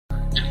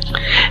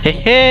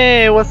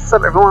Hey, what's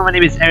up everyone? My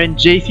name is Aaron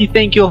JC.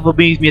 Thank you all for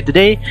being with me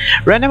today.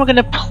 Right now we're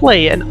gonna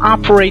play an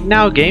Operate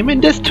Now game,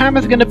 and this time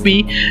it's gonna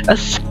be a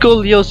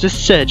scoliosis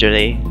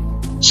surgery.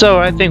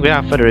 So I think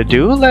without further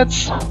ado,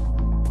 let's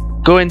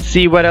go and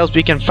see what else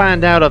we can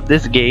find out of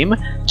this game.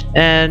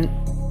 And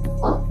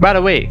by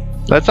the way,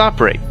 let's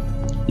operate.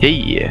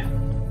 Yeah,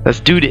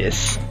 let's do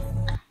this.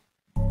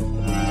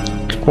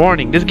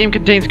 Warning, this game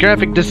contains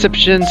graphic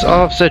depictions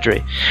of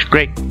surgery.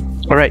 Great.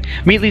 Alright,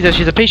 meet Lisa.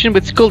 She's a patient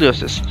with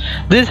scoliosis.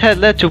 This had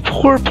led to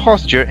poor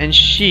posture and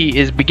she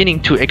is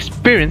beginning to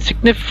experience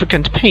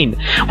significant pain.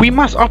 We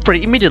must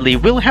operate immediately.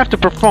 We'll have to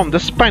perform the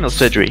spinal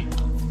surgery.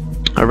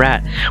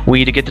 Alright, we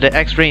need to get to the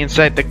x-ray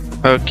inside the...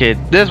 Okay,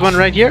 this one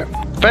right here.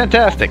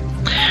 Fantastic.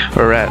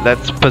 Alright,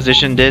 let's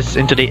position this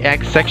into the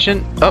X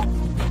section. Up.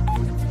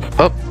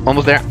 Up.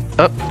 Almost there.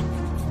 Up.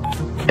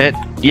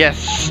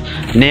 Yes.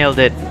 Nailed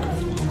it.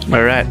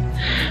 Alright.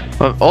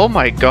 Oh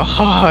my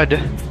god.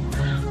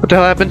 What the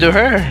hell happened to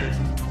her?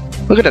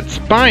 Look at that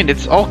spine,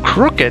 it's all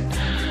crooked.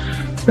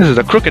 This is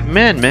a crooked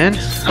man.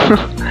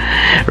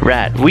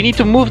 Right, we need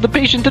to move the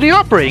patient to the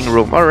operating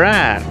room.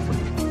 Alright.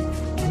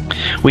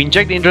 We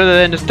inject the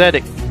intrathecal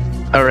anesthetic.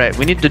 Alright,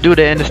 we need to do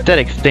the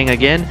anesthetics thing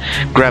again.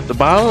 Grab the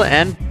bottle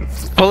and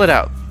pull it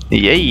out.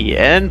 Yay,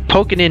 and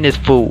poke it in his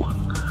fool.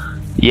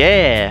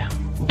 Yeah,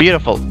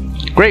 beautiful.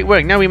 Great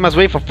work. Now we must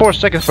wait for 4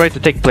 seconds for it to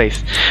take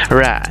place.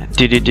 Alright.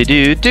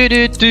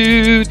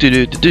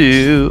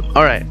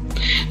 Alright.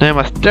 Now I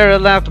must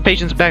sterilize the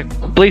patient's back.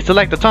 Please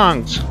select the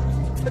tongs.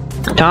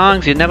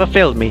 Tongs, you never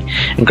failed me.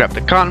 And grab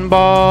the cotton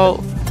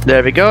ball.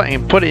 There we go.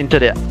 And put it into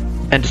the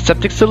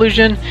antiseptic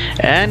solution.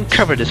 And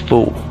cover this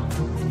fool.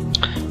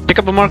 Pick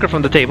up a marker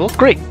from the table.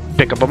 Great.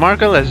 Pick up a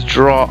marker. Let's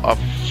draw a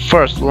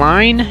first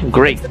line.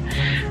 Great.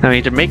 Now we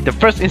need to make the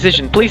first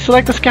incision. Please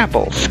select the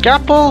scalpel.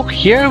 Scalpel.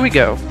 Here we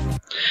go.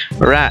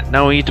 Right,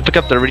 now we need to pick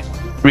up the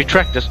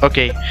retractors.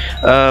 Okay,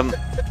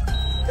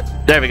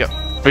 there we go.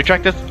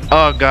 Retractors.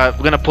 Oh god,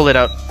 we're gonna pull it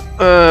out.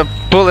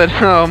 Pull it.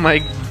 Oh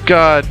my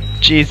god,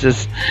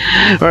 Jesus.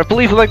 Alright,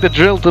 please select the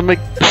drill to make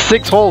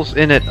 6 holes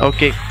in it.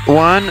 Okay,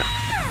 1.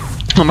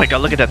 Oh my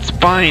god, look at that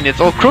spine. It's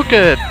all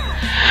crooked.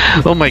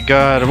 Oh my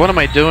god, what am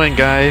I doing,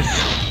 guys?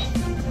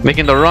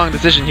 Making the wrong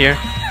decision here.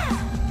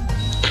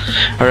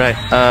 Alright,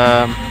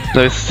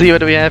 let's see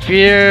what we have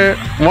here.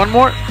 1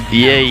 more.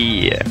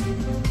 Yay.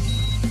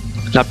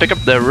 Now pick up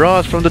the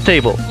rods from the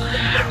table.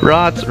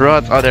 Rods,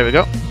 oh there we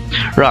go.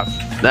 Rods.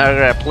 Now we're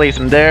gonna place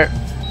them there.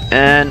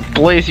 And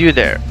place you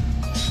there.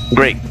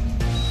 Great.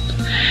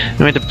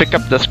 We need to pick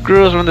up the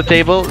screws from the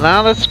table.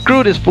 Now let's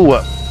screw this fool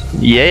up.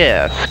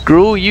 Yeah,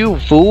 screw you,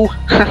 fool.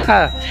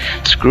 Haha,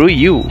 screw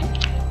you.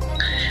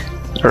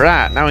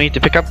 Alright, now we need to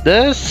pick up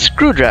the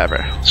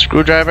screwdriver.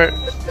 Screwdriver,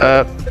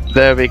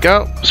 there we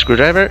go.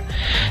 Screwdriver.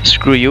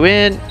 Screw you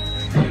in.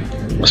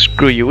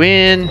 Screw you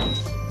in.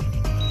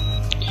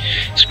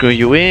 Screw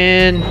you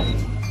in.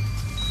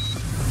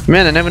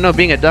 Man, I never know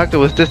being a doctor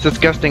was this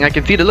disgusting. I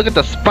can see the look at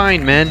the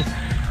spine, man.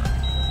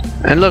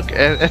 And look,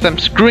 as I'm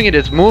screwing it,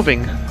 it's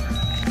moving.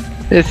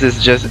 This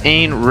is just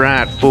ain't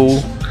right,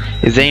 fool.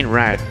 It ain't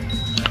right.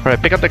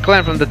 Alright, pick up the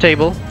clamp from the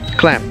table.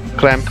 Clamp.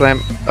 Clamps.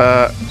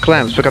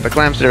 Pick up the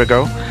clamps, there we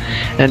go.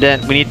 And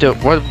then we need to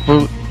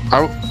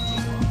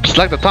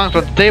select the tongs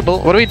from the table.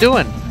 What are we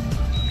doing?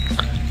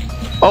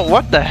 Oh,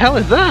 what the hell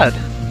is that?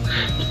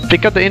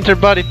 Pick up the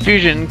interbody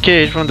fusion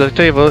cage from the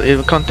table.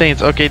 It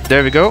contains... Okay,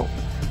 there we go.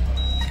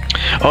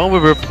 Oh, we're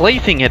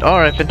replacing it.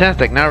 Alright,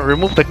 fantastic. Now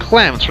remove the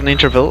clamps from the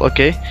interval.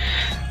 Okay.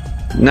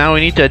 Now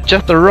we need to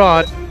adjust the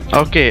rod.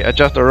 Okay,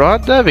 adjust the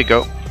rod. There we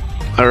go.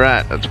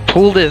 Alright, let's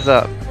pull this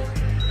up.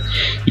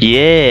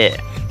 Yeah.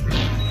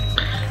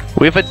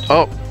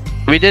 Oh,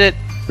 we did it.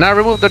 Now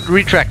remove the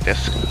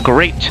retractors.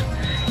 Great.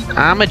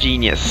 I'm a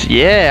genius.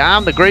 Yeah,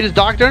 I'm the greatest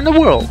doctor in the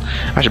world.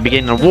 I should be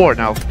getting an award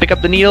now. Pick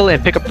up the needle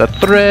and pick up the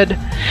thread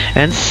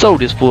and sew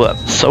this fool up.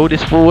 Sew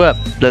this fool up.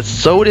 Let's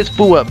sew this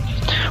fool up.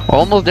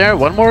 Almost there.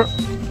 1 more.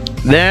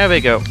 There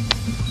we go.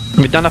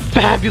 We've done a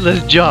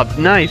fabulous job.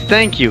 Nice.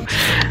 Thank you.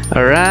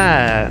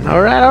 Alright.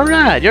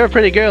 You're a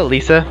pretty girl,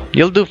 Lisa.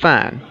 You'll do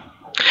fine.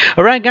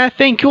 Alright guys,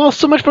 thank you all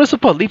so much for the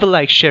support. Leave a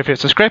like, share, favorite,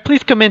 subscribe.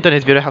 Please comment on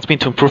this video, it helps me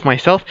to improve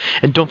myself.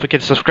 And don't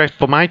forget to subscribe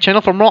for my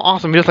channel for more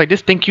awesome videos like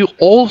this. Thank you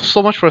all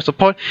so much for the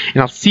support.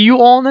 And I'll see you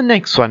all in the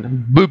next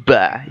one. Bye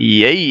bye.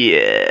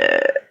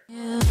 Yeah.